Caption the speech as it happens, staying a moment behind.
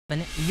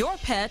Your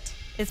pet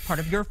is part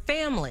of your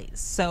family's.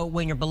 So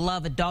when your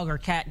beloved dog or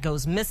cat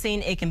goes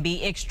missing, it can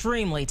be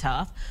extremely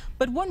tough.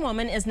 But one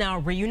woman is now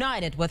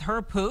reunited with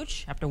her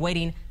pooch after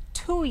waiting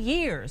 2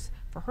 years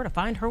for her to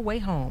find her way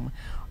home.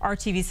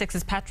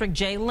 RTV6's Patrick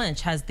J.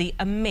 Lynch has the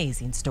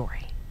amazing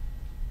story.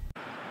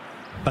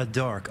 A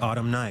dark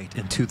autumn night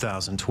in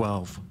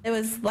 2012. It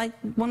was like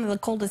one of the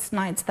coldest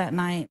nights that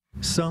night.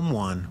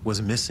 Someone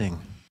was missing.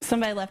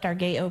 Somebody left our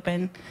gate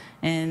open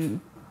and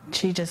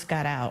she just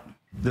got out.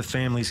 The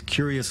family's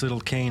curious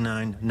little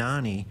canine,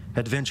 Nani,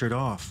 had ventured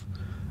off.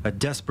 A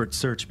desperate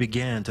search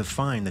began to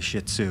find the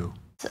Shih Tzu.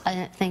 I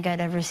didn't think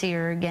I'd ever see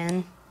her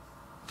again.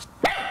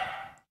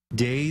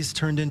 Days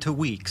turned into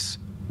weeks.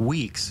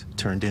 Weeks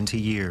turned into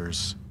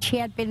years. She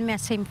had been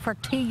missing for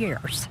 2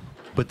 years.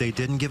 But they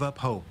didn't give up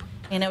hope.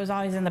 And it was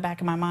always in the back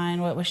of my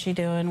mind, what was she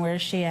doing? Where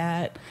is she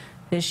at?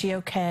 Is she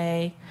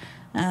okay?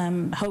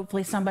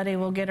 Hopefully somebody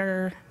will get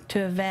her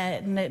to a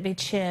vet and it be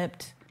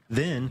chipped.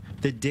 Then,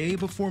 the day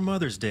before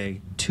Mother's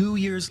Day, 2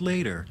 years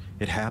later,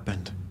 it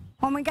happened.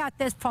 When we got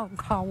this phone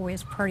call, we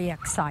was pretty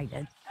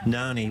excited.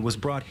 Nani was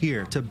brought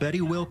here to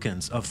Betty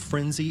Wilkins of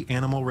Frenzy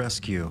Animal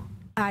Rescue.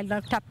 I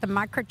looked up the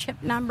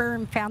microchip number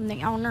and found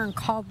the owner and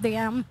called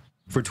them.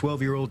 For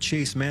 12-year-old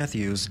Chase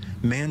Matthews,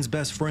 man's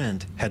best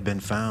friend had been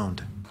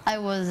found. I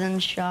was in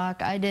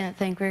shock. I didn't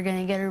think we were going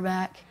to get her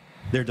back.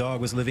 Their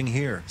dog was living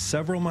here,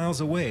 several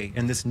miles away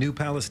in this New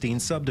Palestine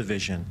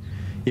subdivision.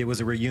 It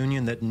was a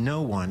reunion that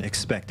no one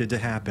expected to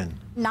happen.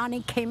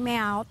 Nani came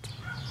out,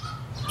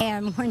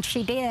 and when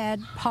she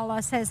did,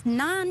 Paula says,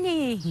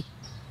 "Nani!"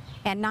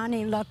 And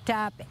Nani looked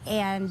up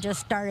and just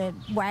started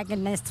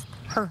wagging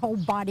her whole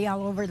body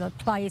all over the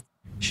place.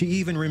 She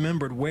even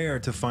remembered where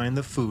to find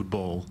the food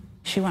bowl.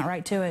 She went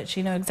right to it.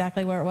 She knew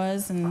exactly where it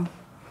was and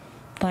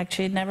like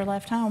she had never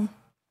left home.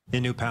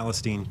 In New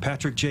Palestine,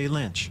 Patrick J.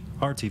 Lynch,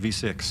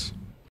 RTV6.